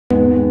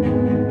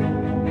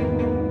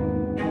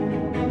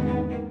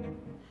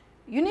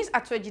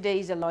Atuejide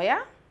is a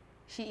lawyer.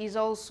 She is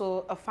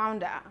also a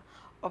founder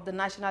of the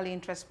National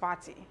Interest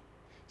Party.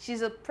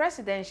 She's a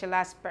presidential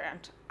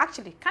aspirant,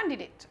 actually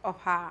candidate of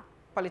her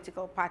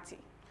political party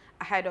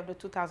ahead of the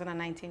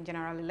 2019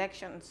 general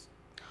elections.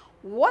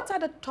 What are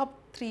the top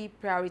 3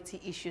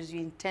 priority issues you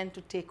intend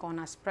to take on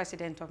as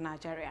president of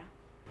Nigeria?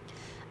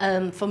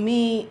 For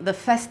me, the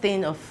first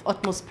thing of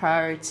utmost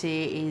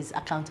priority is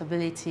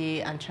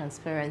accountability and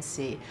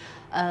transparency.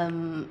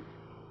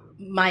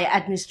 My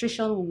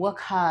administration will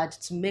work hard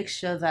to make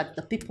sure that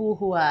the people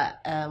who are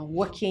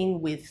working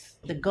with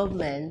the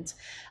government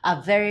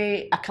are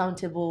very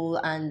accountable,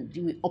 and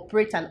we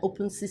operate an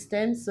open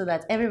system so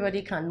that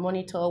everybody can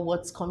monitor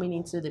what's coming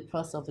into the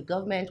purse of the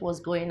government, what's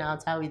going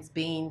out, how it's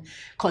being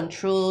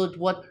controlled,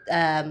 what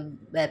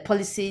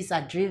policies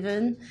are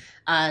driven,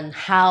 and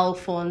how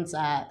funds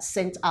are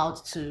sent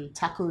out to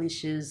tackle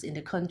issues in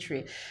the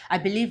country. I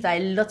believe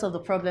that a lot of the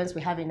problems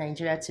we have in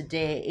Nigeria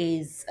today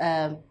is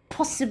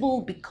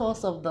possible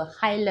because of the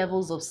high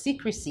levels of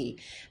secrecy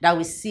that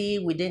we see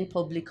within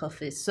public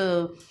office.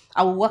 So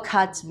I will work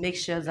hard to make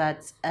sure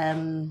that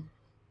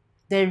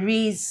there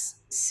is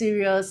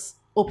serious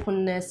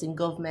openness in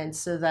government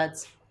so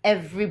that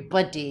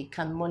everybody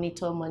can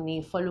monitor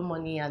money, follow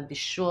money, and be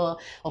sure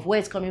of where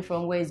it's coming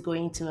from, where it's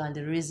going to, and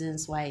the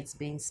reasons why it's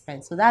being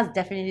spent. So that's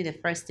definitely the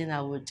first thing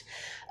I would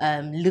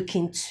look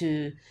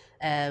into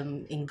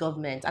in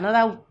government.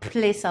 Another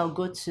place I'll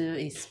go to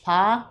is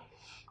power.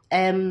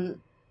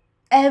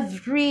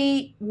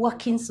 Every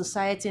working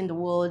society in the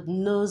world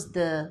knows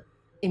the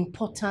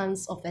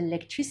importance of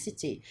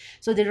electricity.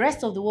 So the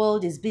rest of the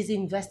world is busy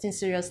investing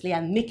seriously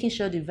and making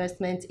sure the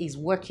investment is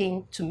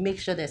working to make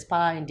sure there's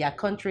power in their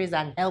countries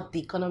and help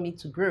the economy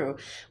to grow.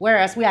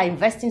 Whereas we are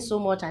investing so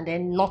much and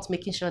then not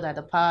making sure that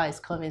the power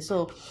is coming.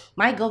 So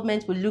my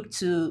government will look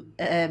to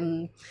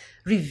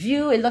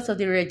review a lot of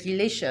the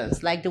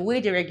regulations, like the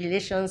way the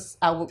regulations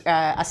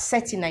are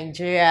set in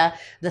Nigeria.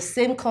 The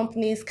same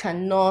companies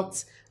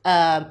cannot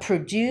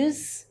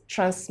produce,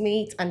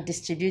 transmit, and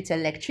distribute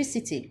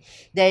electricity.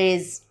 There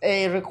is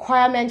a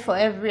requirement for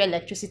every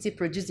electricity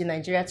produced in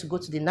Nigeria to go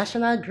to the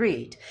national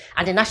grid,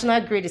 and the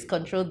national grid is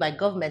controlled by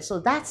government. So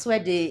that's where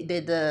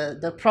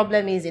the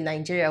problem is in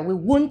Nigeria. We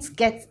won't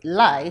get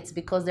light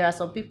because there are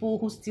some people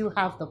who still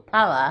have the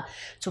power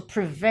to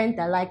prevent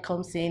the light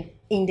comes in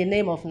the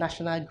name of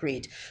national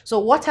grid. So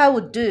what I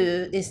would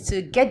do is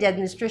to get the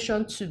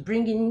administration to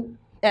bring in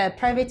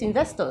private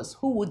investors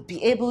who would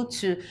be able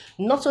to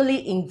not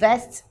only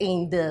invest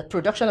in the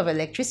production of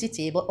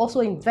electricity, but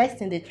also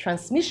invest in the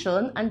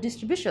transmission and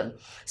distribution,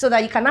 so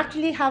that you can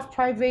actually have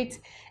private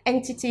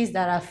entities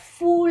that are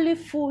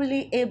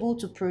fully able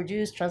to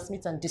produce,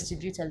 transmit, and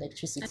distribute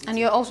electricity. And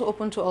you're also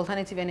open to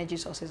alternative energy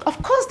sources?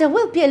 Of course, there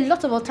will be a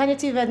lot of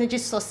alternative energy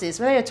sources,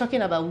 whether you're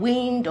talking about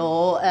wind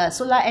or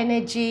solar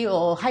energy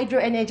or hydro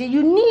energy.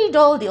 You need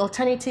all the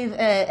alternative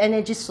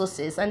energy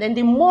sources, and then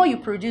the more you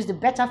produce, the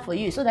better for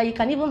you, so that you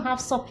can even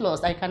have surplus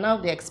that you can now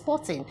be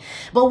exporting.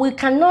 But we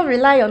cannot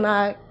rely on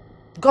our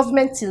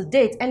government till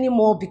date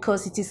anymore,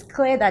 because it is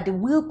clear that the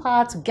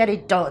willpower to get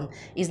it done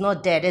is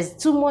not there. There's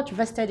too much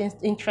vested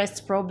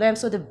interest problem.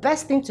 So the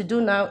best thing to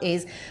do now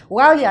is,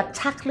 while you are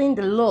tackling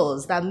the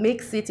laws that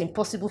makes it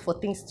impossible for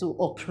things to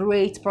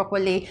operate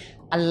properly,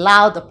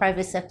 allow the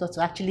private sector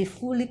to actually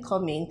fully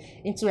come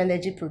into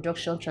energy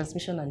production,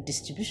 transmission, and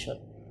distribution.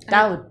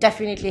 That would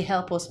definitely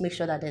help us make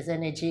sure that there's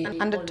energy.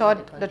 And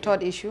the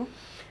third issue?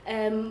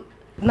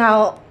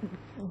 Now,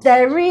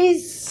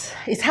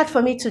 it's hard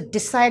for me to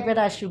decide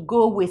whether I should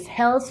go with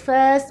health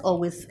first or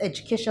with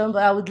education,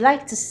 but I would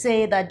like to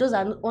say that those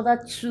are other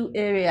 2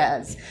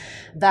 areas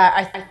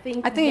that I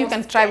think you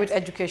can try with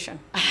education.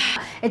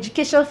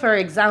 Education, for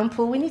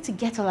example, we need to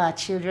get all our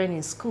children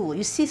in school.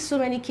 You see so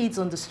many kids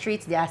on the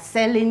streets, they are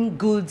selling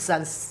goods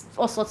and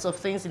all sorts of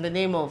things in the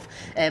name of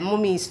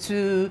mommy is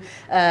too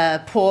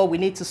poor, we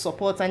need to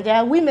support. And there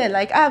are women,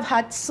 like I've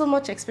had so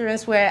much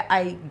experience where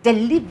I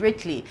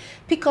deliberately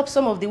pick up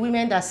some of the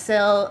women that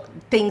sell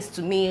things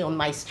to me on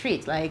my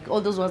street, like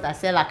all those ones that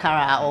sell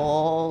akara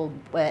or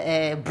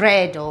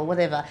bread or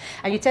whatever.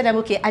 And you tell them,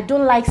 okay, I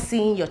don't like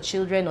seeing your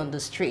children on the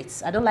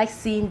streets. I don't like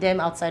seeing them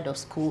outside of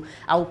school.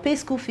 I will pay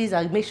school fees,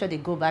 I'll make sure they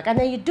go back. And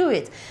then you do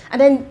it.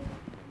 And then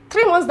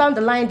 3 months down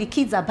the line, the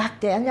kids are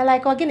back there. And you're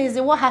like, again, is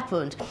it what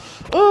happened?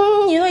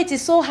 You know, it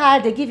is so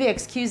hard. They give you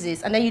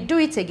excuses. And then you do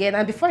it again.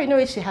 And before you know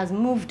it, she has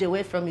moved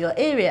away from your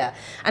area.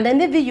 And then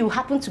maybe you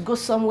happen to go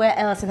somewhere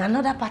else in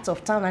another part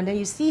of town. And then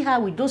you see her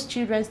with those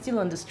children still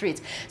on the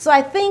streets. So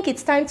I think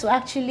it's time to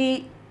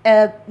actually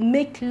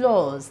make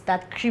laws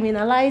that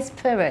criminalize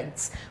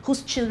parents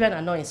whose children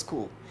are not in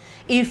school.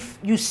 If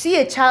you see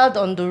a child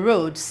on the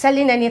road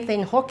selling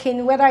anything,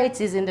 hawking, whether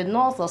it is in the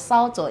north or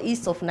south or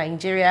east of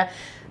Nigeria,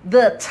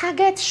 the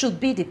target should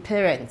be the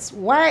parents.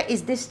 Why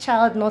is this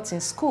child not in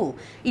school?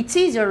 It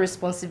is your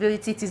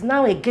responsibility. It is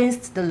now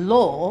against the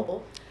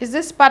law. Is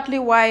this partly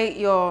why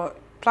you're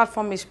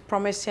platform is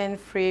promising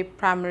free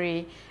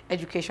primary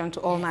education to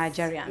all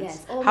Nigerians.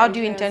 Yes, all How do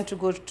you intend to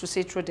go to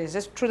see through this? Is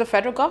this through the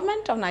federal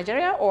government of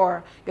Nigeria,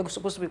 or you're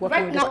supposed to be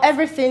working with now,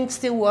 everything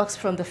still works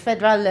from the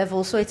federal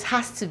level, so it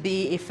has to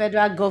be a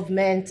federal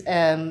government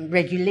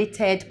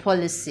regulated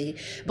policy.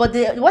 But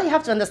what you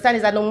have to understand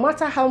is that no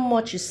matter how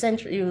much you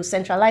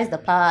centralize the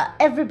power,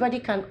 everybody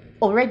can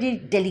already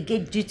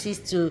delegate duties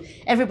to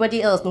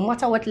everybody else, no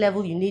matter what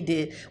level you need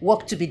the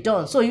work to be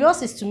done. So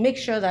yours is to make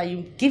sure that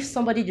you give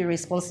somebody the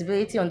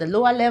responsibility on the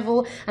lower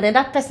level, and then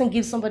that person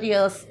gives somebody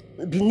else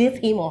beneath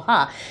him or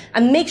her,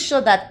 and make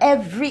sure that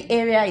every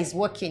area is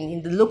working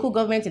in the local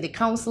government, in the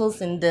councils,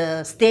 in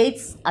the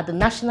states, at the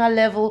national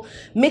level.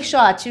 Make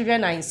sure our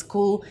children are in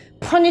school.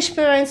 Punish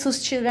parents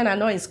whose children are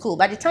not in school.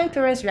 By the time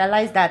parents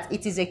realize that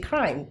it is a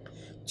crime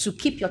to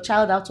keep your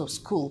child out of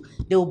school,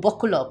 they will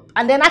buckle up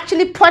and then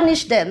actually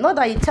punish them. Not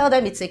that you tell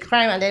them it's a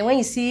crime, and then when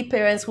you see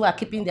parents who are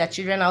keeping their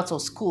children out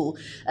of school,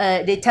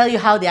 they tell you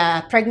how they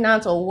are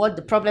pregnant or what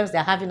the problems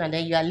they're having, and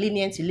then you are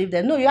lenient to leave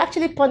them. No, you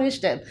actually punish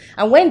them.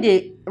 And when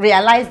they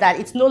realize that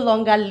it's no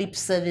longer lip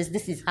service,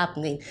 this is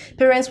happening,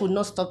 parents will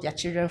not stop their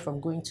children from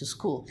going to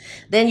school.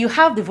 Then you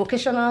have the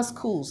vocational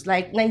schools.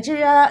 Like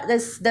Nigeria,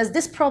 there's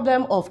this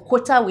problem of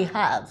quota we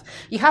have.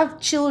 You have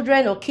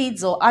children or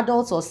kids or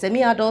adults or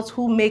semi-adults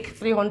who make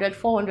 300,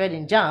 400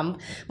 in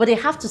JAMB, but they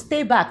have to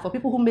stay back for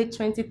people who make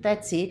 20,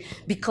 30,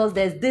 because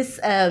there's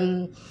this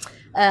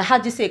how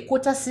do you say,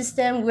 quota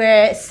system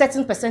where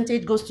certain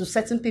percentage goes to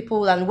certain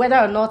people, and whether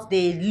or not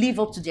they live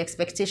up to the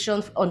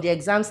expectation on the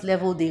exams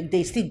level,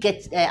 they still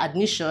get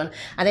admission.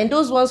 And then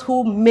those ones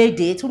who made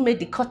the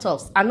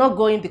cutoffs are not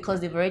going because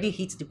they've already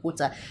hit the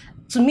quota.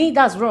 To me,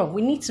 that's wrong.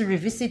 We need to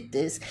revisit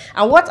this.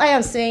 And what I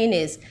am saying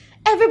is,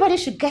 everybody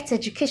should get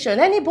education.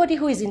 Anybody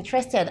who is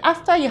interested,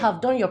 after you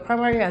have done your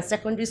primary and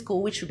secondary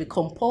school, which should be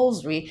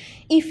compulsory,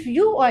 if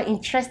you are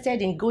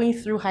interested in going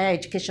through higher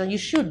education, you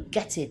should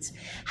get it.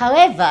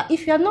 However,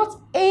 if you are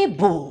not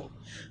able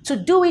to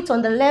do it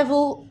on the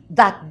level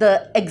that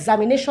the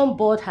examination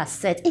board has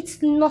set,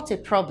 it's not a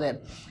problem.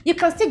 You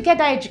can still get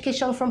that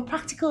education from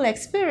practical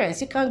experience.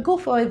 You can go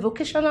for a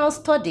vocational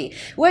study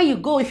where you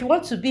go, if you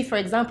want to be, for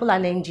example,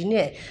 an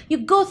engineer, you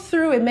go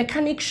through a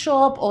mechanic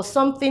shop or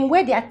something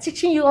where they are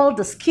teaching you all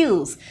the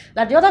skills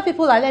that the other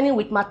people are learning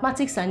with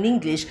mathematics and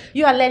English.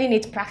 You are learning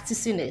it,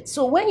 practicing it.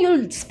 So when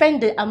you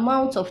spend the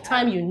amount of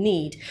time you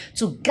need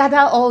to gather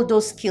all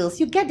those skills,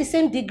 you get the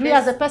same degree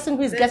as the person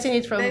who is getting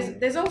it from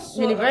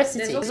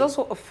university. There's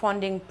also a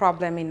funding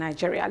problem in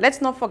Nigeria.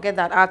 Let's not forget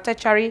that our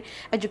tertiary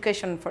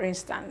education, for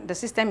instance, the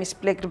system is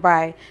plagued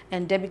by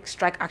endemic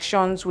strike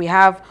actions. We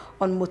have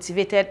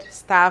unmotivated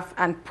staff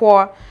and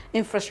poor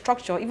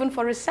infrastructure, even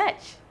for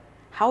research.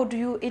 How do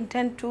you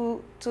intend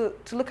to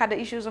look at the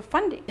issues of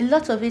funding? A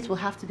lot of it will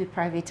have to be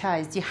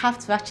privatized. You have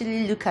to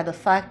actually look at the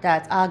fact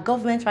that our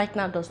government right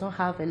now does not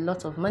have a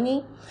lot of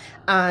money,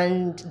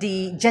 and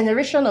the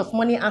generation of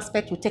money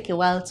aspect will take a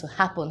while to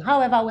happen.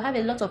 However, we have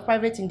a lot of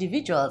private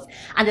individuals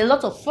and a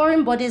lot of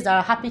foreign bodies that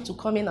are happy to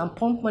come in and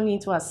pump money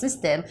into our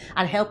system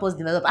and help us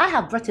develop. I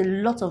have brought a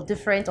lot of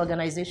different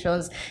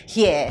organizations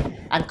here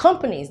and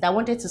companies that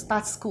wanted to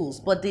start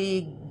schools, but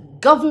the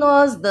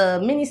governors, the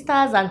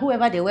ministers, and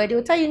whoever they were, they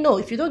will tell you, no,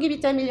 if you don't give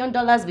me $10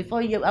 million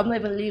before you, I'm not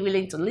even really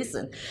willing to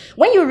listen.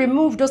 When you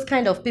remove those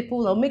kind of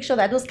people, or make sure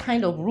that those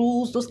kind of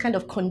rules, those kind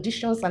of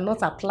conditions are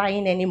not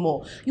applying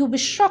anymore, you'll be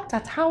shocked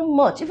at how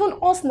much, even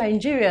us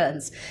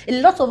Nigerians,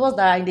 a lot of us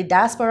that are in the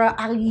diaspora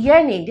are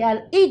yearning, they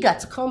are eager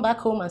to come back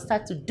home and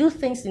start to do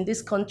things in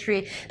this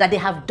country that they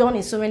have done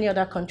in so many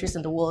other countries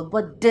in the world.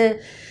 But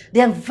the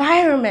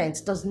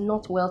environment does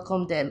not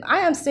welcome them.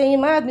 I am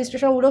saying my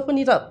administration would open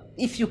it up.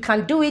 If you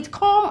can do it,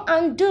 come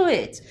and do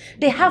it.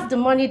 They have the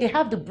money, they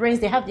have the brains,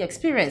 they have the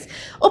experience.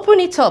 Open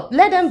it up.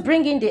 Let them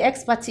bring in the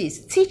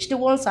expertise. Teach the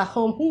ones at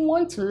home who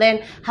want to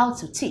learn how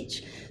to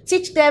teach.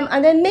 Teach them,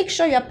 and then make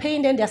sure you're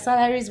paying them their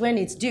salaries when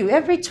it's due.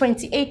 Every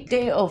 28th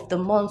day of the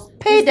month,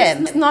 pay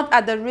them. It's not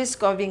at the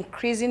risk of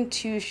increasing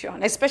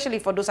tuition, especially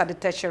for those at the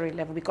tertiary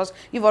level, because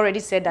you've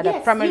already said that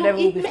at primary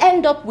level will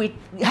end up with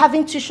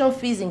having tuition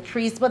fees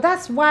increased, but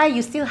that's why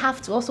you still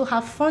have to also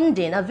have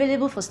funding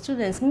available for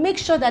students. Make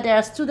sure that there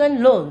are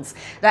student loans,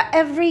 that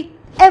every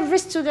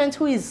student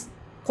who is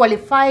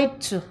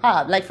qualified to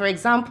have, like for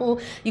example,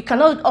 you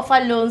cannot offer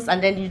loans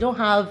and then you don't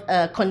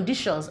have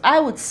conditions. I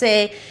would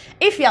say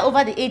if you are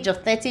over the age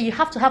of 30, you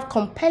have to have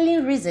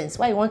compelling reasons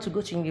why you want to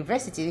go to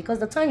university, because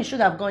the time you should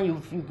have gone,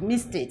 you've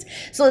missed it.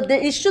 So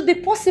it should be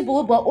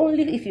possible, but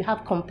only if you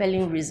have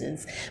compelling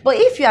reasons. But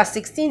if you are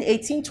 16,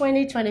 18,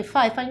 20,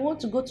 25 and you want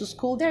to go to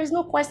school, there is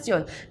no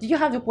question. Do you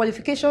have the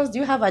qualifications? Do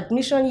you have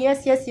admission?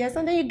 Yes, yes, yes.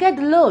 And then you get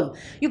the loan.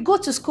 You go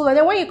to school, and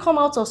then when you come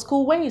out of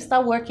school, when you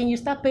start working, you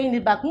start paying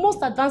it back. Most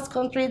advanced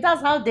countries,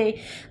 that's how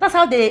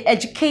they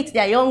educate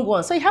their young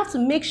ones. So you have to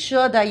make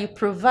sure that you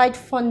provide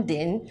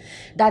funding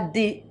that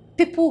the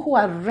people who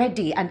are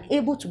ready and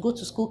able to go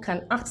to school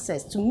can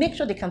access to make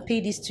sure they can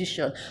pay this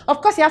tuition. Of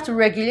course, you have to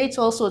regulate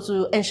also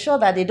to ensure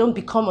that they don't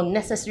become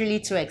unnecessarily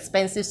too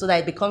expensive so that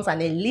it becomes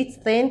an elite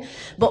thing,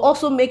 but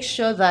also make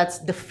sure that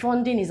the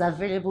funding is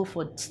available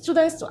for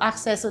students to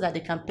access so that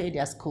they can pay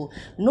their school.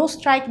 No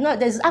strike, no,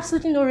 there's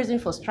absolutely no reason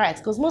for strikes,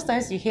 because most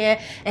times you hear,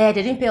 they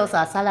didn't pay us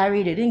our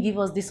salary, they didn't give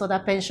us this other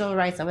pension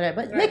rights and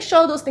whatever, but make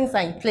sure those things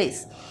are in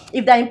place.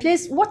 If they're in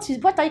place, what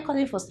are you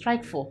calling for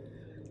strike for?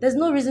 There's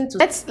no reason to.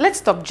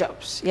 Let's talk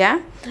jobs,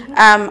 yeah?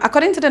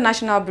 According to the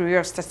National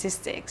Bureau of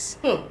Statistics,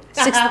 16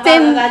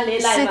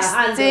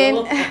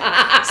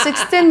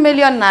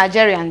 million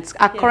Nigerians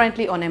are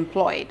currently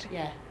unemployed.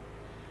 Yeah.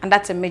 And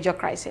that's a major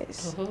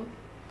crisis.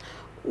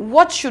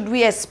 What should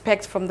we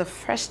expect from the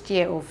first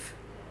year of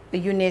the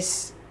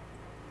Eunice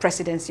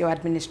presidency or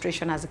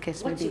administration, as the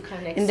case may be,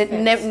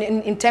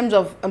 in terms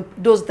of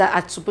those that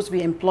are supposed to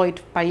be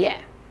employed per year?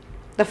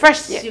 The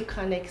first year. You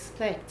can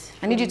expect.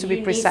 I need you to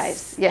be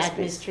precise. Yes,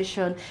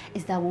 administration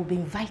is that we'll be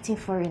inviting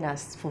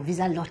foreigners for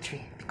visa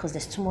lottery because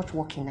there's too much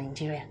work in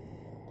Nigeria.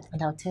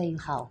 And I'll tell you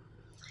how.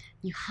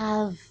 You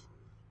have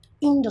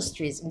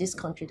industries in this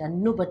country that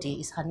nobody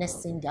is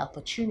harnessing their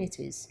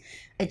opportunities.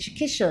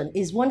 Education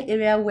is one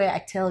area where I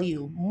tell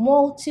you,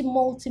 multi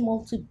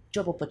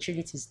job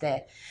opportunities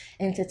there.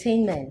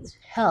 Entertainment,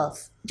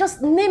 health,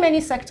 just name any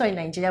sector in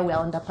Nigeria, we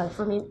are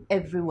underperforming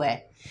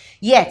everywhere.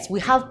 Yet we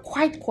have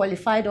quite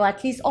qualified, or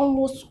at least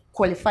almost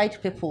qualified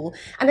people,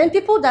 and then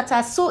people that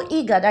are so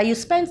eager that you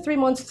spend 3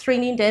 months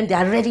training them, they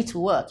are ready to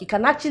work. You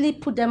can actually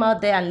put them out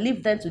there and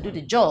leave them to do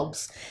the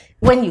jobs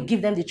when you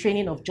give them the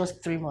training of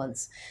just 3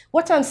 months.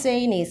 What I'm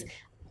saying is,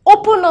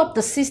 open up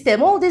the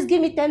system. All this,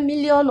 give me 10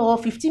 million or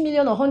 50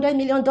 million or $100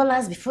 million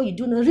before you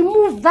do no.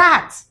 Remove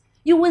that.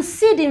 You will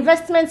see the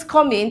investments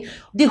coming,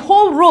 the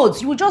whole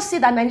roads. You will just see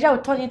that Nigeria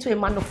will turn into a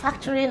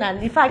manufacturing,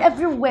 and in fact,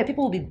 everywhere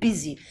people will be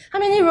busy. How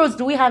many roads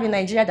do we have in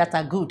Nigeria that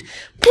are good?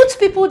 Put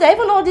people there,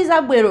 even all these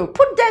Aguero,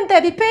 put them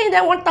there, be paying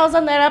them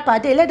 1,000 naira per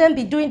day, let them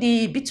be doing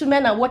the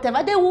bitumen and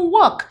whatever. They will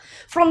work.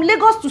 From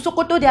Lagos to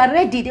Sokoto, they are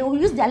ready. They will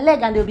use their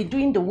leg and they'll be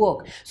doing the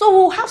work. So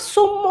we'll have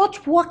so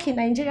much work in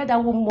Nigeria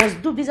that we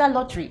must do visa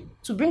lottery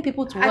to bring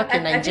people to work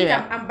in Nigeria.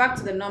 I think I'm back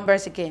to the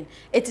numbers again.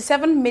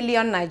 87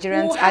 million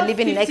Nigerians are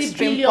living in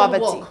extreme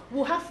poverty.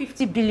 We'll have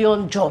 50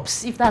 billion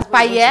jobs if that's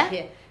per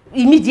year.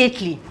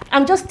 Immediately.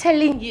 I'm just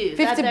telling you.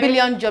 50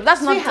 billion jobs.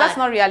 That's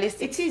not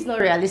realistic. It is not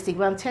realistic,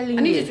 but I'm telling you.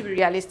 I need you to be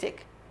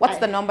realistic. What's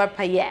the number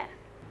per year?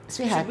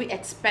 Sweetheart, should we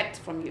expect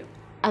from you?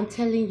 I'm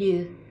telling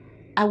you,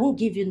 I won't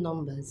give you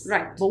numbers.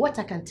 Right. But what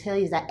I can tell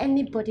you is that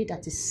anybody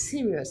that is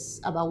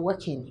serious about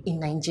working in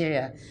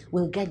Nigeria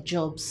will get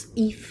jobs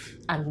if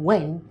and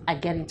when I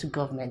get into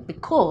government.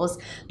 Because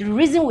the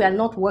reason we are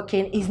not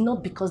working is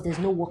not because there's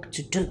no work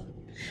to do.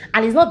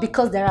 And it's not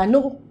because there are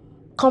no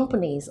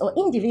companies or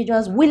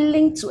individuals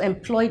willing to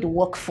employ the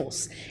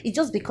workforce. It's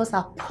just because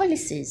our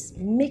policies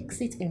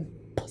makes it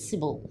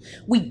impossible.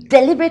 We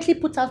deliberately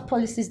put out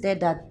policies there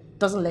that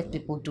doesn't let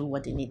people do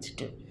what they need to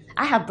do.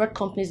 I have brought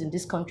companies in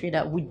this country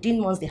that within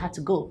months they had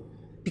to go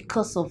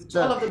because of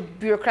the... all of the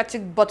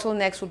bureaucratic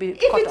bottlenecks will be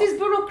If it is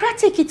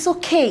bureaucratic, it's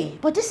okay.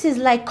 But this is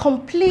like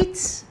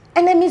complete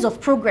enemies of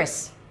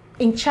progress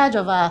in charge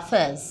of our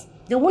affairs.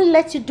 They won't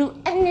let you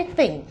do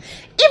anything.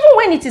 Even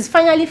when it is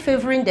finally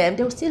favoring them,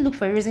 they will still look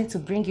for a reason to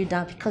bring you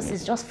down because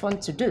it's just fun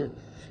to do.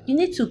 You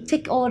need to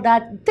take all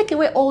that, take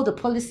away all the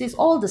policies,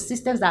 all the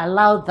systems that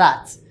allow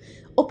that.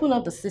 Open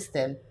up the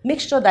system, make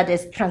sure that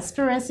there's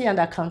transparency and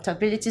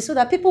accountability so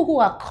that people who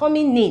are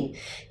coming in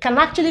can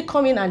actually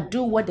come in and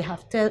do what they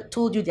have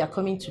told you they are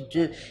coming to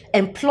do.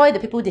 Employ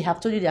the people they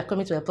have told you they are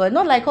coming to employ.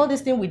 Not like all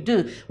this thing we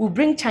do. We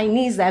bring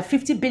Chinese,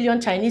 50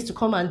 billion Chinese to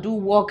come and do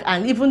work,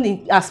 and even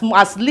in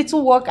as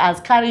little work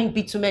as carrying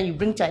bitumen, you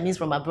bring Chinese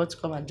from abroad to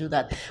come and do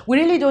that. We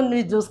really don't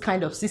need those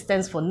kind of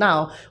systems for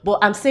now, but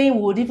I'm saying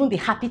we would even be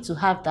happy to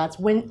have that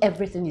when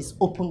everything is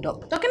opened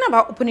up. Talking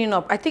about opening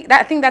up, I think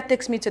that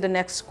takes me to the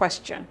next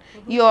question.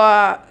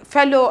 Your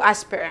fellow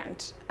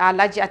aspirant,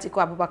 Alhaji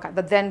Atiku Abubakar,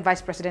 the then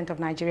Vice President of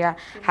Nigeria,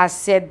 has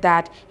said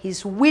that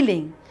he's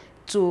willing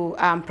to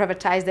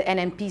privatize the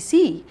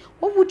NNPC.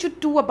 What would you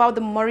do about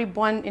the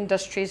moribund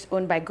industries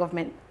owned by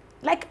government,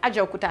 like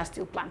Ajaokuta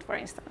Steel Plant, for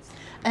instance?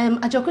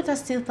 Ajaokuta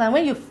Steel Plant,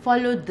 when you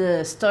follow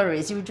the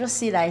stories, you will just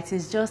see that it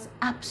is just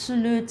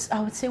absolute,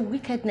 I would say,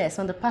 wickedness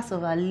on the part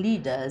of our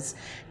leaders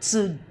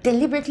to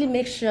deliberately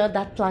make sure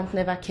that plant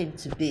never came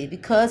to be.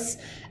 Because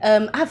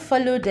I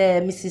followed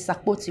Mrs.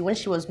 Akpoti when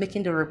she was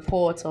making the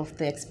report of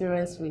the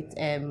experience with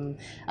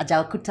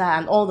Ajaokuta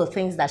and all the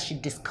things that she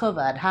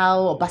discovered,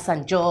 how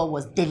Obasanjo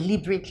was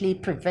deliberately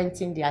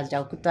preventing the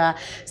Ajaokuta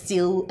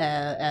Steel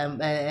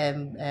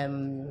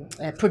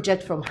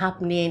project from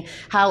happening,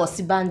 how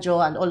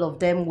Osibanjo and all of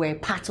them were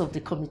part of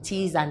the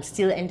committees and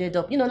still ended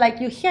up, like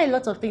you hear a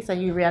lot of things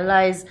and you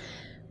realize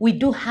we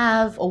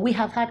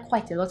have had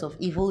quite a lot of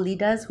evil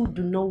leaders who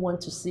do not want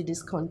to see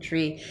this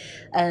country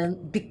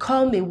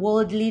become a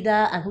world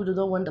leader and who do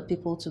not want the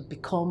people to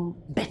become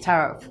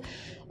better off.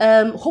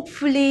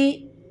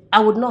 Hopefully, I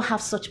would not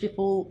have such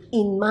people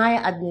in my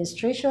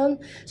administration,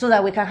 so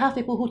that we can have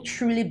people who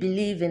truly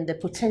believe in the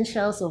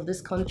potentials of this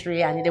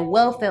country and in the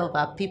welfare of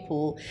our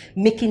people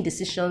making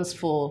decisions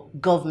for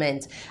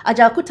government.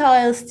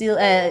 Ajaokuta Oil Steel,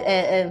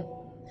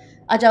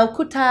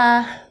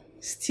 Ajaokuta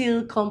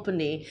Steel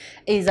Company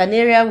is an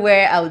area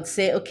where I would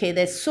say, okay,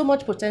 there's so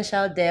much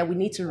potential there, we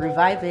need to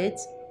revive it.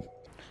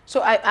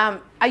 So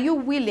are you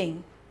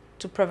willing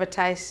to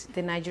privatize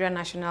the Nigerian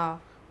National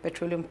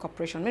Petroleum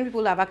Corporation? Many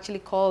people have actually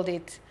called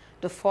it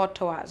the four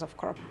towers of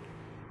corruption.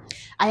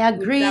 I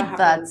agree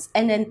that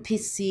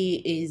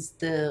NNPC is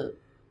the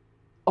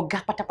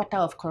Oga Patapata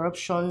of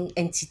corruption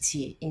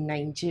entity in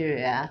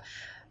Nigeria.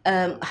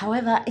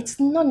 However,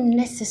 it's not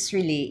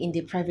necessarily in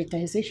the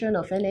privatization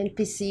of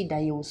NNPC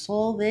that you will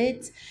solve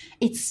it.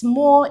 It's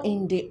more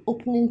in the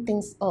opening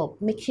things up,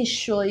 making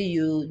sure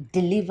you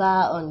deliver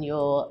on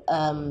your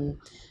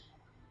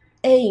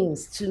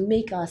aims to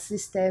make our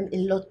system a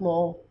lot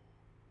more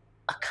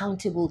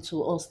accountable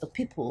to us, the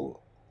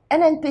people.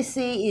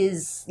 NNPC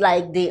is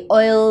like the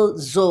oil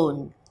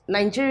zone.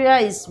 Nigeria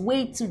is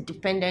way too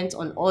dependent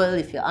on oil,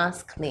 if you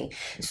ask me.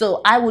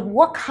 So I would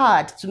work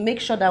hard to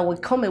make sure that we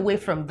come away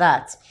from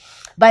that.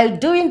 By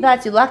doing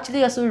that, you'll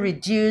actually also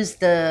reduce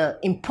the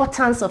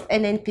importance of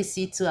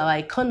NNPC to our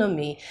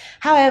economy.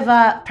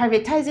 However,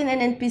 privatizing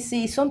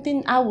NNPC is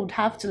something I would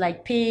have to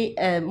like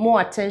pay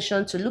more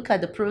attention to, look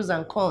at the pros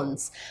and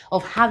cons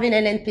of having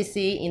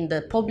NNPC in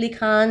the public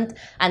hand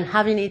and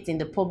having it in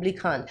the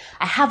public hand.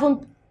 I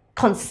haven't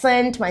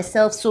concerned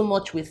myself so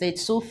much with it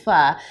so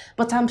far,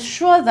 but I'm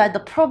sure that the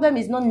problem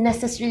is not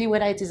necessarily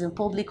whether it is in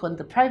public or in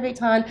the private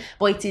hand,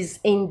 but it is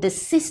in the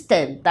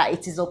system that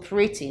it is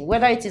operating,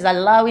 whether it is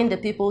allowing the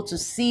people to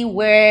see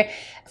where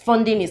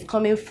funding is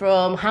coming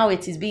from, how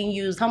it is being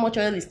used, how much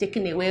oil is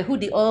taken away, who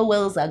the oil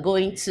wells are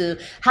going to,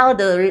 how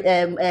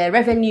the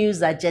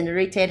revenues are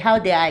generated, how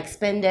they are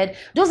expended.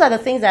 Those are the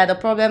things that are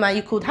the problem, and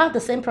you could have the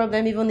same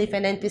problem even if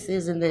an NPC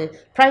is in the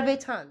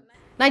private hand.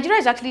 Nigeria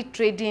is actually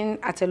trading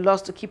at a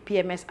loss to keep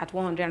PMS at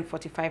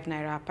 145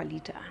 naira per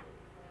litre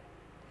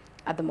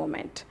at the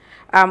moment.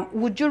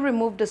 Would you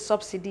remove the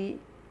subsidy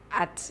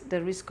at the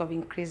risk of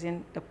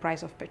increasing the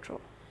price of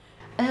petrol?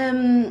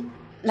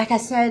 Like I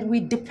said, we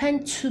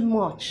depend too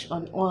much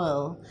on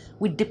oil.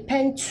 We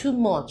depend too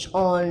much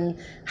on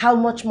how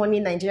much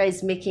money Nigeria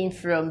is making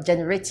from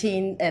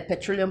generating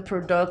petroleum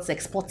products,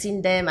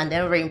 exporting them, and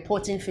then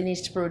re-importing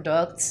finished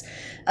products.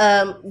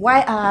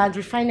 Why are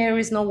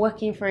refineries not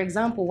working, for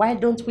example? Why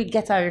don't we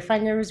get our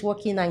refineries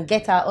working and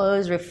get our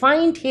oils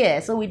refined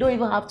here, so we don't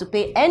even have to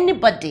pay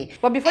anybody?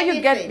 But before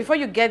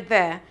you get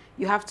there,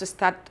 you have to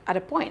start at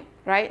a point,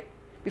 right?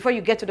 Before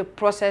you get to the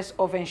process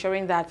of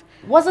ensuring that...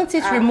 Wasn't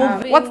it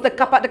removing... what's the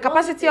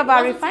capacity of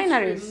our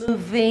refineries?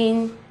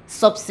 Removing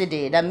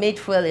subsidy that made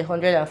fuel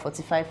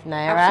 145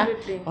 naira.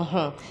 Absolutely.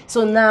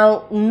 So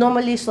now,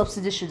 normally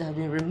subsidy should have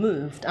been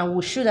removed and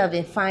we should have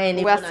been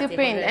fined. We are still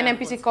paying.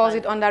 NNPC calls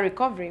it under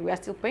recovery. We are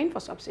still paying for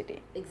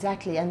subsidy.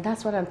 Exactly, and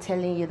that's what I'm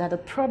telling you, that the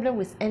problem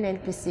with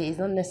NNPC is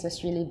not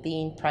necessarily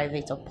being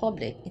private or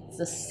public. It's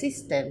the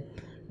system,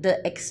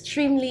 the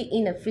extremely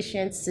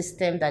inefficient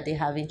system that they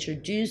have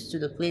introduced to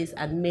the place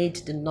and made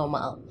the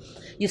normal.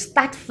 You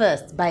start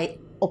first by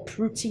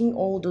uprooting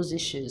all those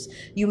issues.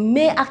 You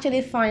may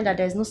actually find that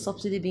there's no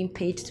subsidy being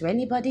paid to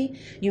anybody.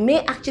 You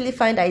may actually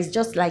find that it's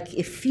just like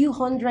a few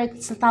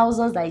hundred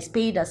thousands that is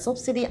paid as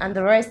subsidy, and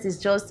the rest is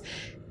just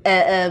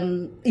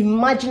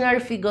imaginary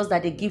figures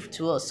that they give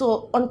to us.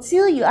 So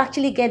until you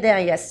actually get there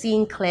and you're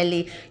seeing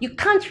clearly, you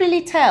can't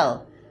really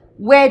tell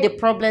where the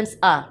problems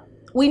are.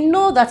 We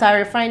know that our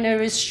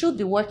refineries should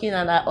be working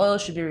and our oil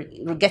should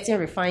be getting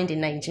refined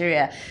in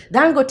Nigeria.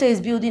 Dangote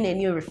is building a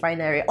new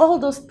refinery. All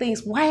those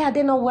things, why are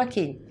they not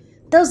working?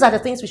 Those are the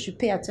things we should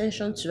pay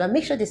attention to and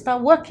make sure they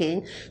start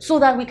working so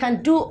that we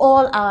can do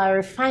all our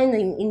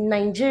refining in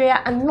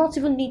Nigeria and not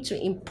even need to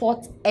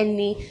import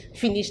any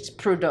finished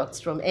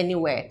products from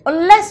anywhere.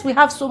 Unless we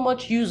have so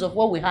much use of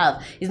what we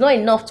have, it's not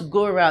enough to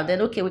go around,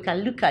 then okay, we can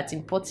look at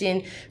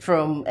importing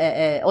from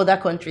other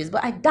countries.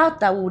 But I doubt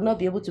that we will not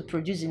be able to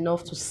produce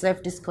enough to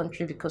serve this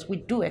country because we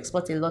do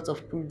export a lot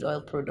of crude oil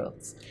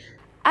products.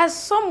 As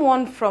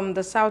someone from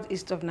the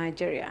southeast of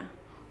Nigeria,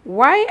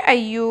 why are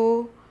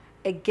you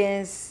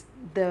against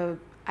the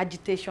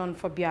agitation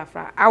for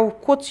Biafra? I will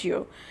quote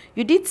you.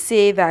 You did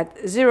say that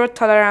zero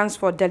tolerance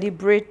for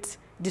deliberate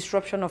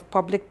disruption of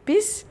public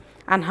peace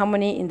and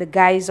harmony in the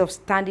guise of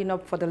standing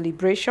up for the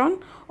liberation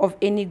of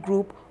any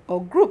group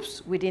or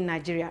groups within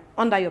Nigeria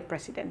under your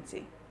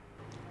presidency.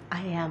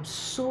 I am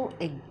so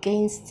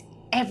against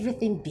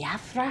everything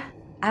Biafra,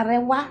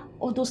 Arewa,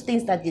 all those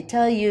things that they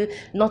tell you,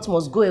 North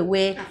must go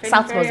away,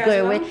 South must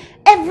go away.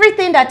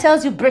 Everything that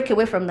tells you break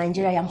away from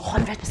Nigeria, I'm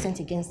 100%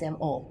 against them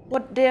all.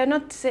 But they are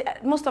not,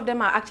 most of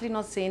them are actually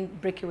not saying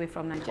break away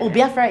from Nigeria. Oh,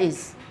 Biafra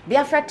is.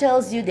 Biafra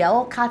tells you they're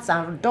all cats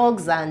and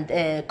dogs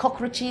and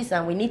cockroaches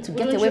and we need to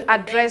get away from them.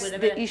 Address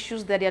the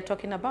issues that they're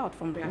talking about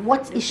from Biafra.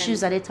 What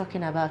issues are they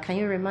talking about? Can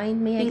you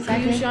remind me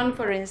exactly? Inclusion,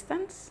 for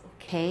instance.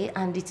 Okay,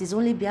 and it is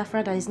only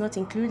Biafra that is not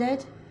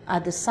included? Are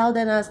the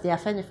Southerners, the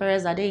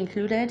Afenifers, are they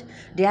included?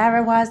 The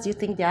Arawas, do you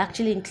think they're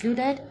actually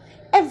included?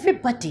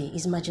 Everybody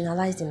is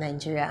marginalized in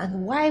Nigeria,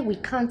 and why we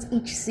can't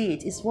each see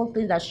it is one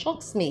thing that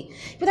shocks me.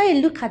 But then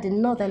you look at the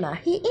Northerner,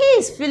 he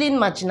is feeling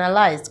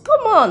marginalized.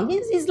 Come on,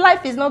 his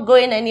life is not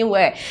going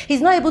anywhere.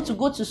 He's not able to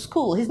go to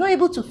school. He's not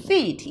able to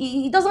feed.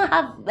 He doesn't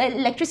have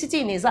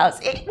electricity in his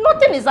house.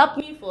 Nothing is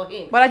happening for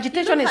him. But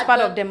agitation is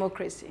part of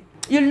democracy.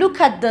 You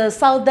look at the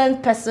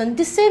Southern person,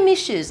 the same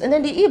issues. And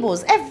then the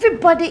Igbos,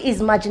 everybody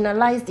is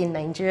marginalized in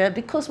Nigeria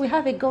because we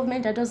have a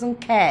government that doesn't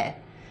care.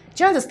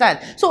 Do you understand?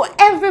 So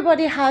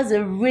everybody has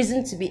a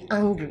reason to be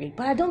angry,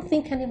 but I don't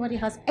think anybody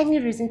has any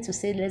reason to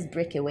say, let's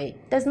break away.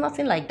 There's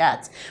nothing like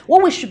that.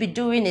 What we should be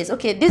doing is,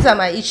 okay, these are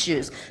my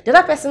issues. The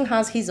other person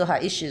has his or her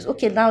issues.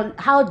 Okay, now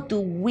how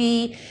do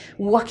we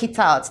work it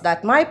out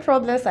that my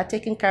problems are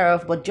taken care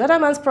of, but the other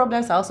man's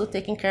problems are also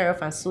taken care of,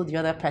 and so the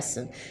other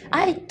person.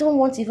 I don't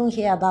want to even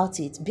hear about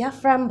it.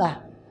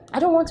 Biaframba. I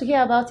don't want to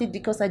hear about it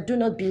because I do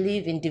not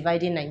believe in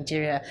dividing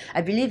Nigeria.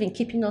 I believe in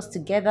keeping us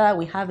together.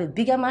 We have a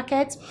bigger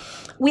market.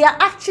 We are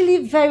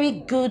actually very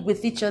good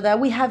with each other.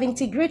 We have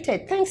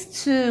integrated.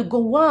 Thanks to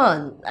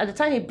Gowon, at the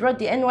time he brought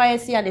the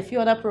NYSC and a few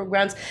other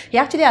programs, he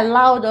actually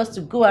allowed us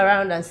to go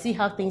around and see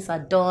how things are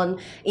done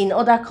in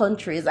other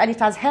countries. And it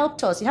has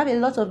helped us. You have a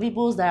lot of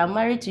Igbos that are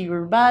married to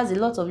Yorubas, a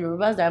lot of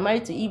Yorubas that are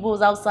married to Igbos,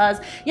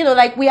 Hausas. You know,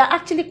 like we are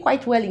actually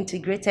quite well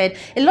integrated.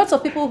 A lot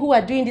of people who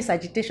are doing these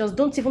agitations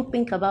don't even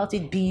think about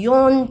it beyond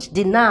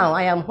the now.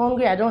 I am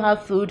hungry, I don't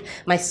have food,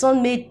 my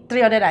son made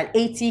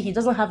 380, he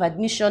doesn't have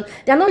admission.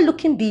 They're not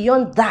looking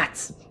beyond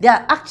that. They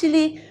are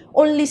actually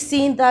only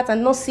seeing that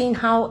and not seeing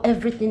how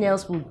everything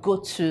else will go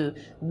to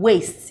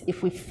waste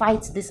if we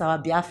fight this our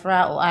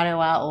Biafra or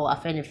Arewa or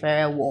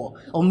Afenifere war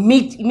or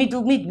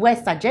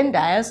Midwest agenda.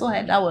 I also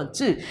heard that one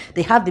too.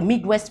 They have the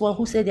Midwest one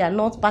who say they are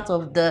not part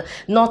of the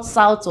North,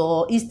 South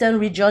or Eastern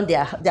region. They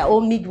are their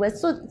own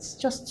Midwest. So it's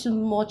just too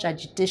much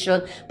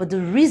agitation. But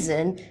the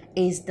reason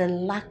is the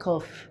lack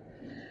of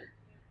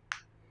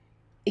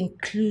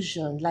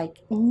inclusion. Like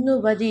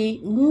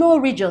no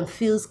region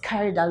feels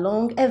carried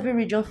along, every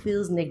region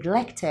feels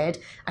neglected,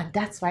 and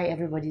that's why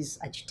everybody's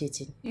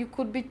agitating. You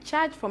could be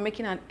charged for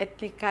making it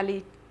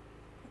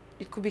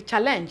could be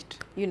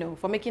challenged, you know,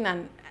 for making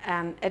an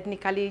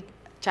ethnically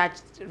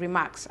charged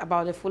remarks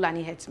about the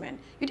Fulani headsmen.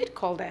 You did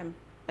call them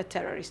a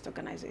terrorist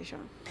organization.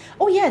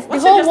 Oh yes,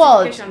 What's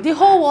the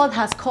whole world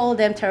has called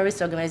them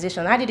terrorist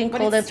organization. I didn't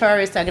call them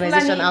terrorist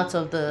organization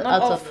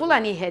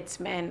Fulani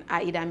headsmen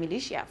are either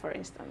militia, for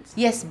instance.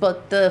 Yes,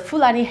 but the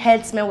Fulani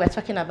headsmen we're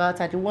talking about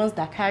are the ones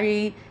that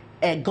carry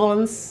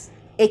guns,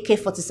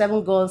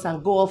 AK-47 guns,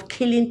 and go off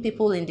killing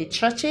people in the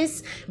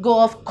churches, go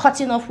off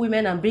cutting off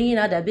women and bringing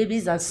out their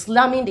babies and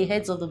slamming the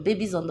heads of the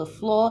babies on the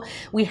floor.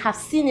 We have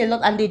seen a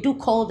lot, and they do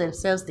call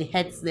themselves the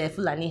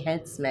Fulani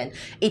headsmen.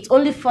 It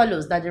only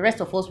follows that the rest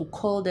of us will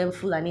call them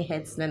Fulani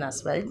headsmen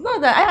as well. It's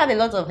not that I have a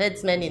lot of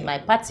headsmen in my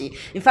party.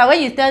 In fact,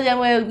 when you tell them,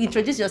 well,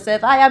 introduce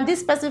yourself, I am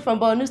this person from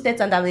Borno State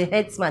and I'm a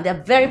headsman.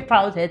 They're very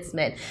proud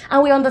headsmen.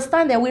 And we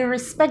understand them, we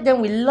respect them,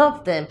 we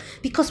love them,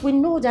 because we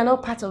know they're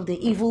not part of the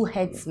evil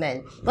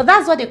headsmen. But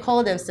that's what they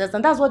call themselves,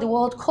 and that's what the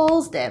world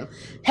calls them.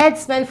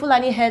 Headsmen,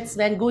 Fulani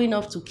headsmen going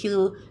off to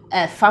kill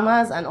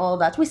farmers and all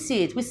that. We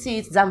see it. We see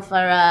it.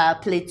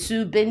 Zamfara,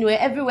 Plateau, Benue,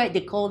 everywhere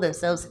they call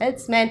themselves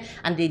headsmen,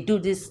 and they do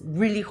these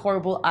really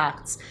horrible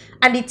acts.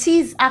 And it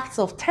is acts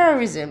of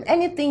terrorism.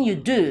 Anything you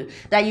do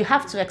that you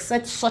have to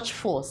exert such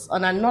force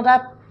on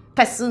another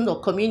person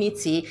or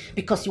community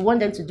because you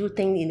want them to do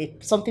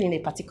something in a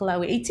particular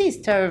way, it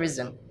is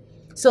terrorism.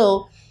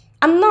 So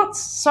I'm not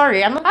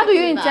sorry. How do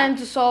you intend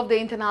to solve the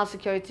internal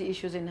security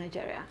issues in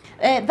Nigeria?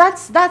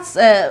 That's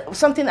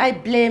something I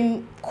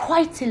blame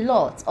quite a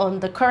lot on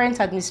the current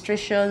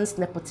administration's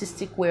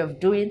nepotistic way of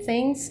doing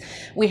things.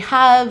 We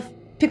have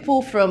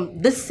people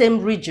from this same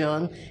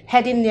region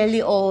heading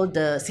nearly all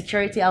the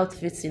security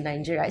outfits in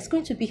Nigeria. It's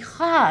going to be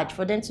hard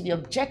for them to be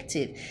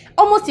objective.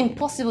 Almost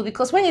impossible,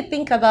 because when you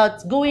think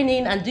about going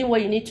in and doing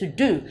what you need to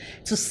do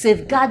to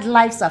safeguard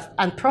lives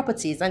and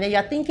properties, and then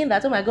you're thinking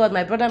that, oh my God,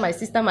 my brother, my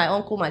sister, my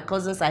uncle, my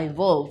cousins are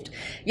involved,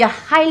 you're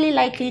highly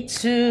likely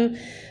to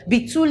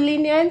be too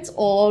lenient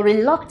or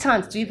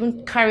reluctant to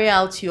even carry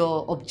out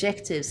your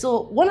objectives.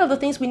 So one of the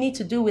things we need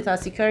to do with our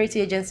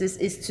security agencies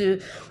is to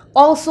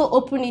also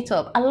open it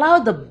up, allow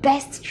the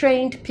best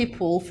trained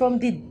people from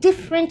the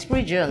different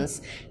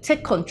regions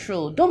take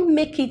control. Don't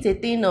make it a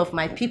thing of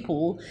my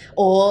people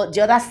or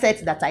the other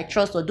set that I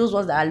trust or those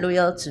ones that are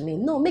loyal to me.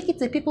 No, make it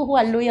the people who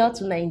are loyal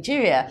to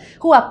Nigeria,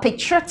 who are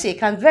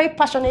patriotic and very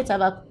passionate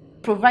about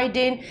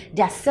providing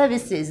their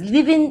services,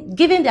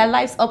 giving their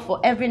lives up for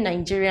every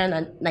Nigerian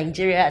and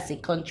Nigeria as a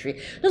country.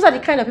 Those are the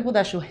kind of people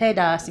that should head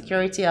our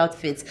security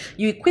outfits.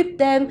 You equip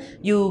them,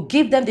 you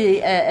give them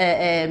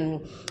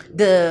the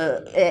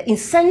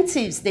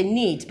incentives they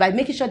need by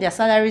making sure their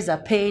salaries are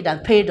paid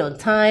and paid on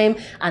time,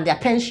 and their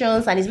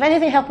pensions, and if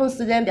anything happens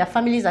to them, their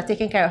families are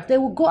taken care of. They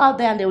will go out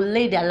there and they will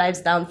lay their lives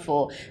down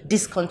for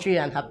this country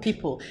and her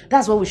people.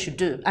 That's what we should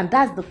do, and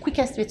that's the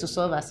quickest way to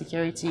solve our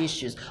security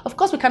issues. Of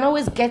course, we can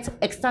always get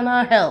external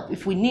external help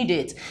if we need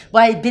it.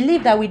 But I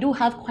believe that we do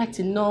have quite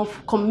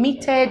enough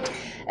committed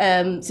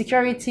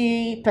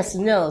security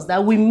personnel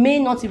that we may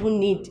not even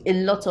need a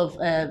lot of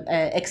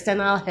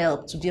external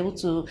help to be able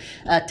to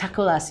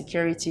tackle our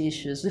security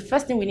issues. The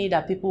first thing we need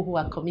are people who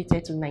are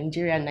committed to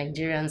Nigeria and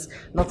Nigerians,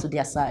 not to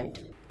their side.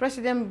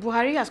 President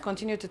Buhari has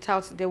continued to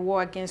tout the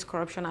war against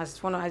corruption as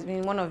has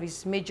been one of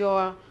his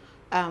major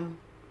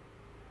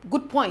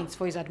good points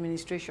for his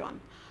administration.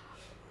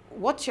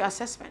 What's your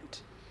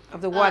assessment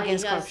of the war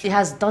against corruption? He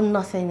has done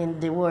nothing in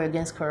the war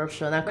against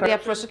corruption. But there are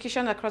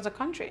prosecutions across the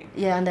country.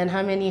 Yeah, and then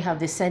how many have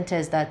the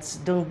centers that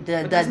don't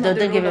give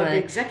him the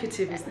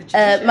executive is the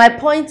judiciary. My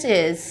point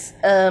is,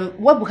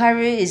 what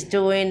Buhari is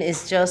doing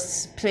is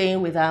just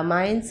playing with our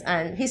minds,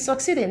 and he's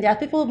succeeding. There are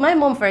people. My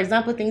mom, for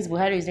example, thinks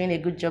Buhari is doing a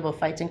good job of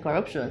fighting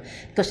corruption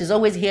because she's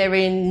always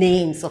hearing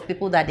names of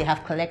people that they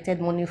have collected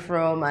money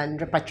from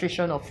and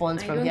repatriation of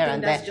funds from here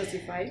and there. That's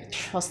justified.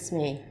 Trust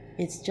me,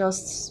 it's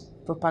just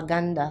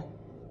propaganda.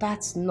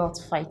 That's not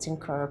fighting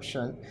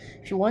corruption.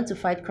 If you want to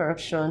fight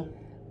corruption,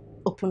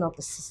 open up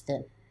the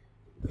system.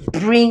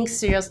 Bring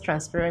serious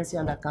transparency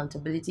and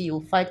accountability.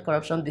 You'll fight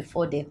corruption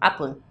before they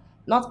happen,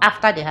 not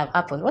after they have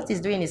happened. What he's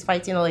doing is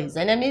fighting all his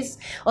enemies,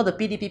 all the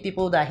PDP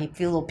people that he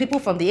feels, or people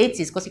from the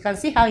 80s, because you can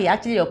see how he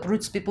actually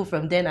uproots people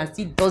from then and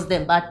still does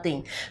them bad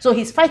thing. So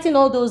he's fighting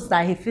all those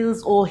that he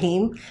feels owe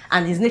him,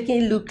 and he's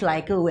making it look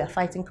like, oh, we're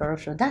fighting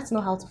corruption. That's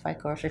not how to fight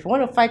corruption. If you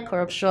want to fight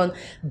corruption,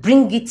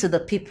 bring it to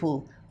the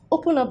people.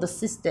 Open up the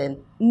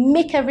system.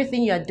 Make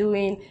everything you're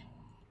doing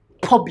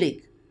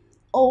public.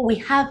 Oh, we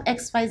have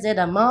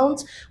XYZ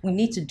amount. We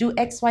need to do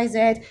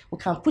XYZ. We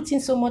can put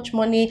in so much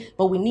money,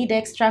 but we need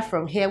extra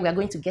from here. We are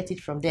going to get it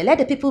from there. Let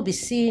the people be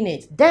seeing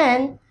it.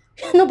 Then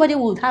nobody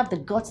will have the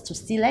guts to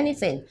steal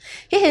anything.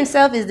 He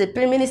himself is the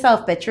Prime Minister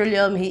of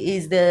Petroleum. He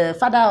is the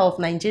father of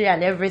Nigeria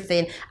and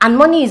everything. And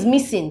money is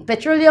missing.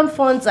 Petroleum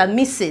funds are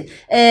missing.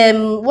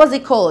 What's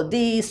it called?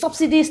 The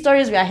subsidy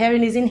stories we are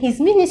hearing is in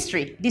his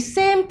ministry. The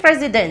same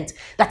president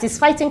that is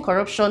fighting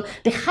corruption,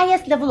 the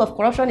highest level of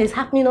corruption is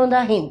happening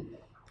under him.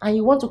 And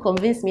you want to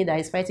convince me that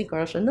he's fighting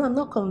corruption? No, I'm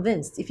not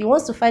convinced. If he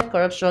wants to fight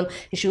corruption,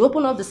 he should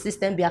open up the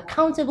system, be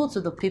accountable to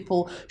the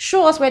people,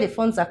 show us where the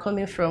funds are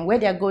coming from, where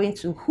they're going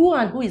to, who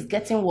and who is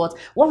getting what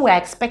we're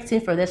expecting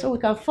from them, so we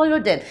can follow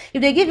them.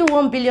 If they give you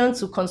 1 billion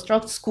to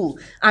construct school,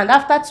 and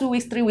after 2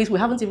 weeks, 3 weeks, we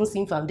haven't even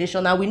seen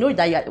foundation, and we know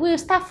that we'll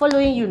start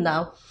following you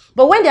now.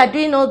 But when they are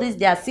doing all this,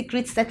 they are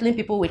secret settling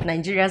people with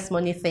Nigeria's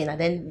money thing,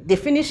 and then they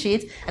finish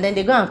it, and then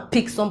they go and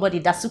pick somebody.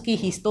 Dasuki,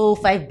 he stole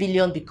 5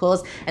 billion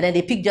because, and then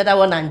they pick the other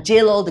one and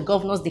jail all the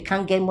governors they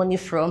can't get money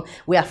from.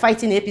 We are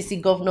fighting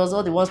APC governors,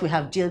 all the ones we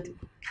have jailed.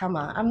 Come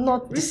on, I'm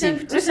not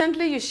deceived.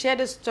 Recently, you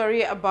shared a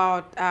story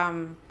about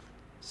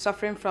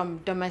suffering from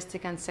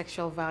domestic and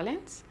sexual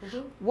violence.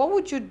 What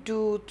would you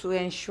do to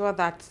ensure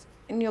that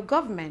in your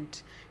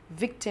government,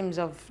 victims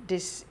of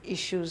these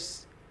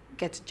issues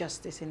get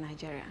justice in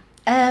Nigeria?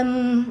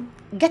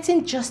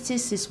 Getting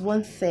justice is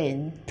one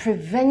thing.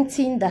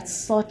 Preventing that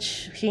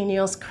such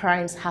heinous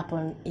crimes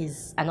happen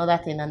is another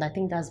thing, and I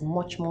think that's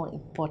much more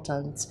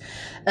important.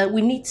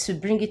 We need to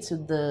bring it to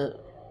the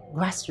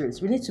grassroots.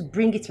 We need to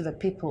bring it to the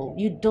people.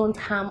 You don't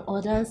harm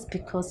others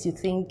because you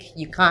think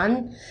you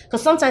can.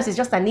 Because sometimes it's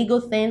just an ego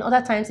thing,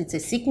 other times it's a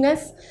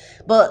sickness.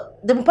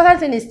 But the important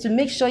thing is to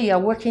make sure you are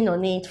working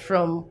on it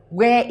from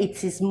where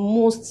it is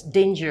most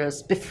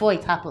dangerous before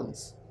it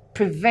happens.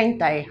 Prevent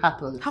that it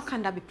happens. How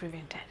can that be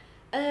prevented?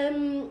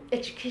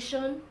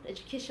 Education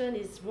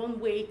is one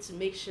way to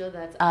make sure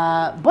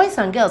that boys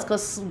and girls,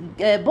 because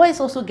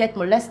boys also get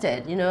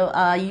molested, you know,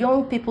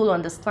 young people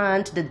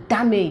understand the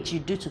damage you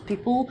do to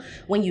people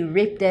when you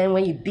rape them,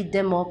 when you beat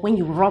them up, when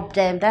you rob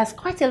them. There's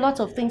quite a lot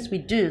of things we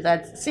do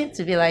that seem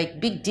to be like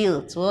big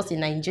deal to us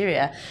in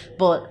Nigeria,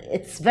 but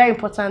it's very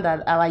important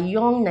that our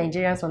young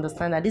Nigerians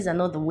understand that these are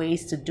not the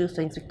ways to do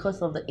things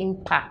because of the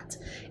impact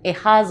it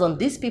has on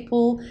these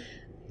people,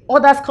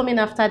 others coming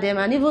after them,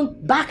 and even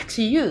back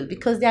to you,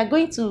 because they are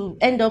going to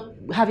end up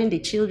having the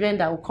children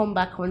that will come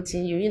back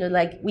haunting you. You know,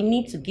 like, we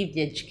need to give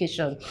the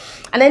education.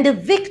 And then the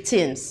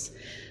victims.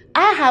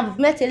 I have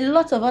met a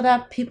lot of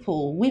other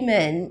people,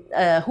 women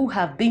who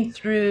have been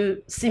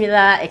through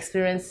similar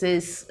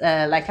experiences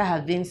like I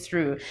have been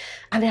through,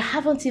 and they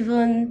haven't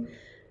even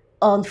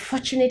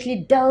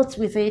unfortunately dealt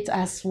with it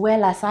as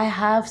well as I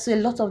have. So a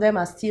lot of them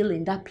are still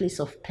in that place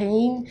of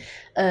pain,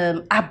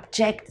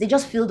 abject. They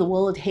just feel the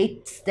world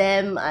hates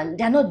them, and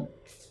they're not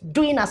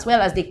doing as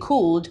well as they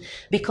could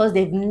because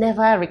they've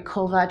never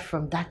recovered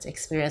from that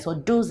experience or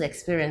those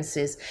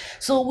experiences.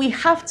 So we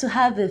have to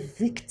have a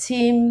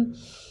victim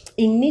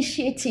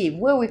initiative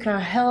where we can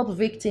help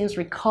victims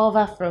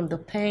recover from the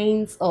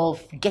pains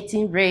of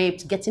getting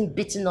raped, getting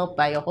beaten up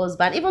by your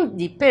husband, even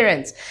the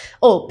parents.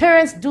 Oh,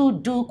 parents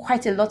do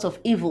quite a lot of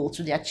evil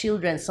to their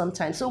children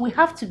sometimes. So we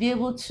have to be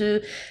able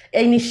to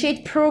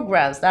initiate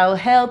programs that will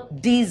help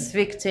these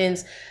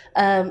victims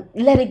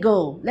let it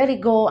go,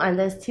 and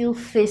then still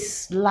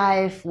face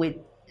life with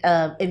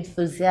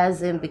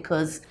enthusiasm.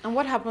 Because and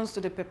what happens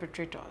to the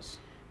perpetrators?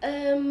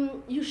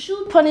 You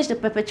should punish the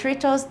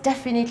perpetrators,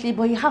 definitely,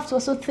 but you have to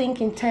also think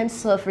in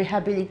terms of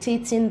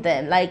rehabilitating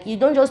them. Like, you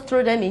don't just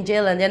throw them in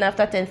jail and then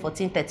after 10,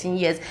 14, 13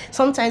 years,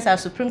 sometimes our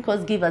Supreme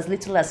Court give as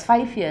little as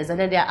 5 years and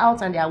then they're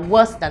out and they are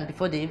worse than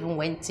before they even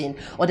went in,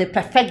 or they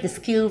perfect the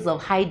skills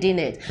of hiding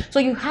it. So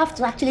you have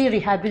to actually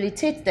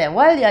rehabilitate them.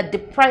 While you are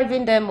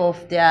depriving them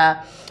of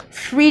their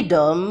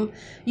freedom,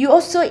 you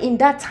also in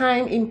that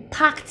time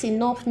impact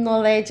enough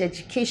knowledge,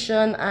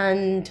 education,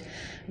 and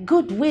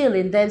goodwill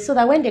in them so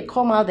that when they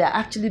come out, they're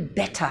actually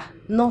better,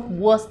 not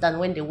worse than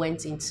when they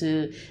went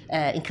into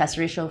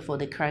incarceration for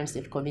the crimes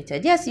they've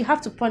committed. Yes, you have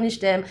to punish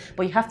them,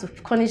 but you have to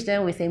punish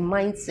them with a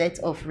mindset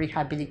of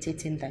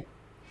rehabilitating them.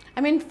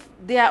 I mean,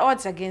 there are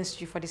odds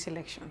against you for these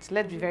elections.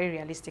 Let's be very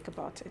realistic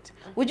about it.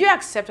 Would you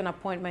accept an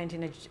appointment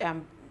in a,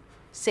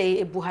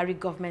 say, a Buhari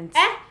government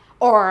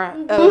or a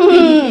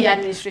PDP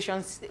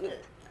administration?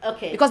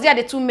 Okay. Because they are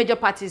the two major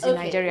parties in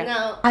Nigeria.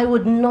 Now, I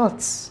would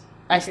not.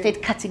 I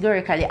state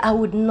categorically, I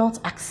would not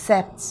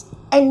accept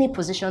any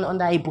position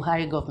under a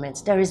Buhari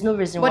government. There is no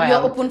reason why. But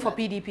you're open for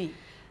PDP?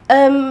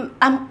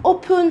 I'm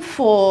open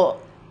for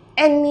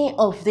any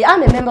of the...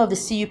 I'm a member of the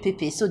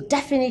CUPP, so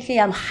definitely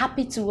I'm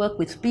happy to work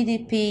with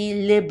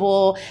PDP,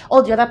 Labour,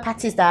 all the other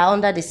parties that are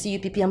under the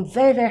CUPP. I'm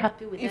very, very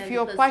happy with them. If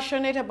you're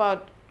passionate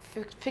about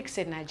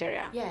fixing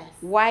Nigeria, yes,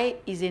 why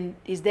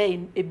is there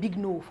a big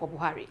no for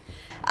Buhari?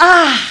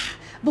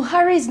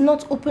 Buhari is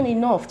not open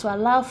enough to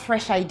allow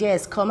fresh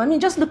ideas come. I mean,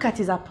 just look at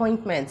his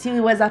appointments. He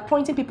was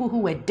appointing people who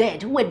were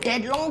dead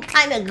long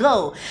time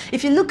ago.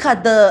 If you look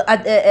at the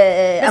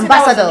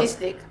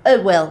ambassador,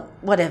 well,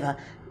 whatever.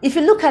 If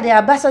you look at the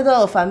ambassador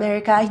of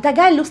America, the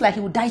guy looks like he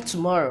would die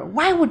tomorrow.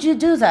 Why would you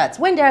do that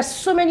when there are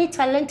so many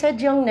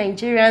talented young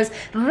Nigerians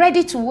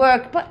ready to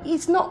work, but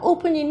it's not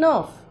open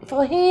enough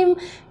for him?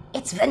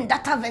 It's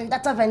vendetta,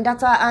 vendetta,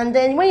 vendetta. And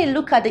then when you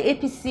look at the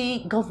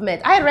APC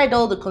government, I read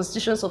all the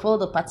constitutions of all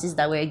the parties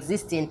that were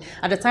existing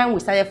at the time we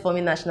started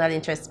forming National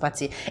Interest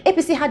Party.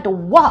 APC had the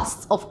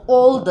worst of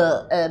all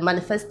the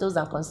manifestos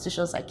and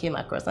constitutions I came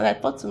across. And I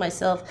thought to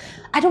myself,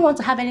 I don't want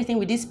to have anything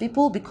with these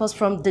people because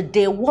from the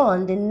day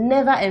one, they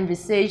never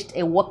envisaged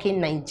a working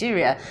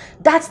Nigeria.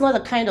 That's not the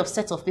kind of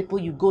set of people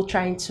you go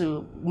trying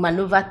to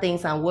maneuver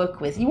things and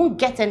work with. You won't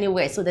get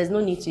anywhere, so there's no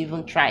need to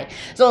even try.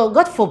 So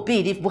God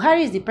forbid, if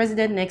Buhari is the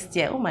president next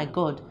year, oh my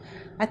God,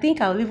 I think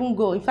I'll even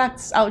go. In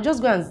fact, I'll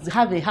just go and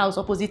have a house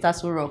opposite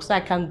Aso Rock so I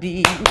can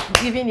be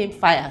giving him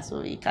fire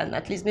so he can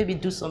at least maybe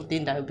do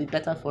something that will be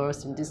better for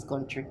us in this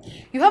country.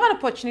 You have an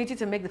opportunity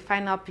to make the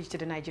final pitch to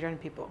the Nigerian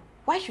people.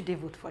 Why should they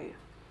vote for you?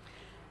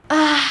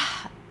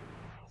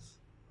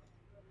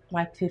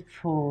 My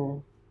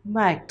people,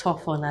 my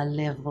tough on a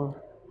level.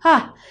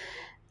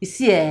 You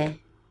see,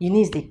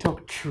 Eunice, they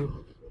talk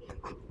true.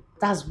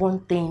 That's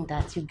one thing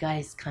that you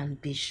guys can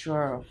be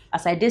sure of.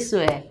 As I did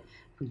so,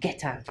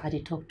 get her, and they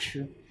talk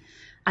true.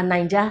 And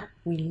Nigeria,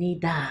 we need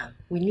them.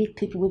 We need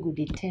people who go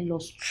they tell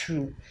us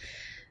true.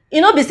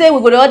 You know, be say we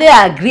go all they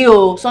agree.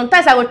 Oh,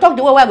 sometimes I will talk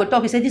the way I go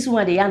talk. You say this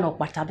one they yarn or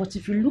quarter. But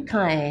if you look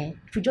at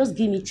if you just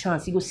give me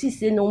chance, you go see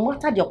say no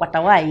matter the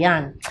quarter why I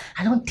yarn,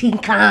 I don't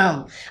think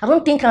I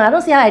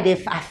don't see how they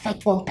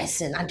affect one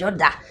person and the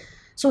other.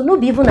 So no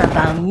be even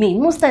about me.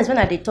 Most times when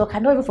I talk, I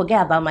don't even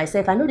forget about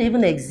myself. I know they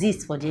even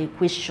exist for the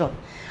equation.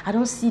 I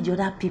don't see the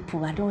other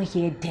people. I don't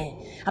hear them.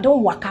 I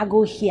don't waka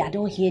go here. I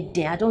don't hear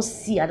them. I don't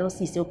see.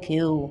 Say,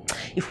 okay, oh,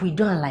 if we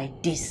do it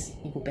like this,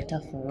 it will be better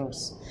for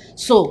us.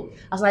 So,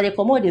 as they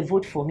come out, they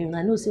vote for me. And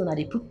I know, say, when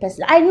they put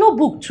person, I know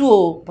book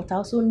too, but I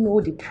also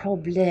know the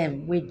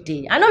problem with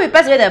they. I know the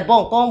person where they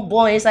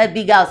born inside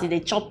big house,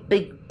 they chop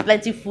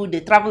plenty food,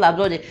 they travel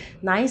abroad.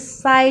 Now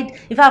inside,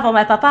 if I for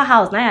my papa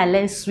house, now I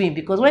learn swim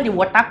because when the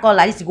water come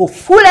like this, you go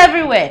full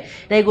everywhere.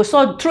 Then you go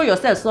so throw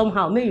yourself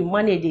somehow. Maybe you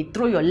manage, they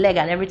throw your leg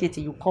and everything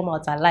till you come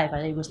out alive,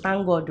 and then you go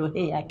thank God, oh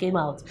hey, I came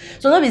out.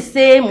 So not be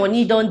say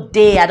money don't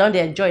day, I don't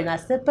enjoy. And I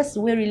said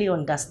person we really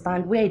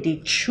understand where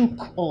they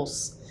choke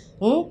us.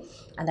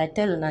 And I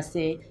tell una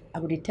say, I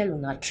would tell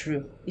una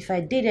true. If I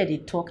did they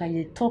talk,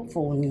 I talk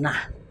for una.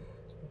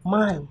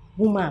 Man,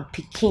 woman,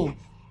 pikin.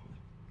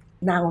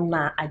 Now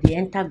I dey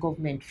enter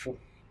government for.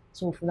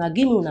 So if una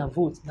give me una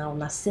vote, now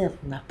una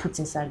self una put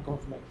inside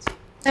government.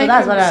 So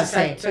that's what I'm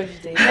saying.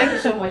 Thank you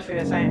so much for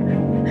your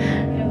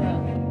time.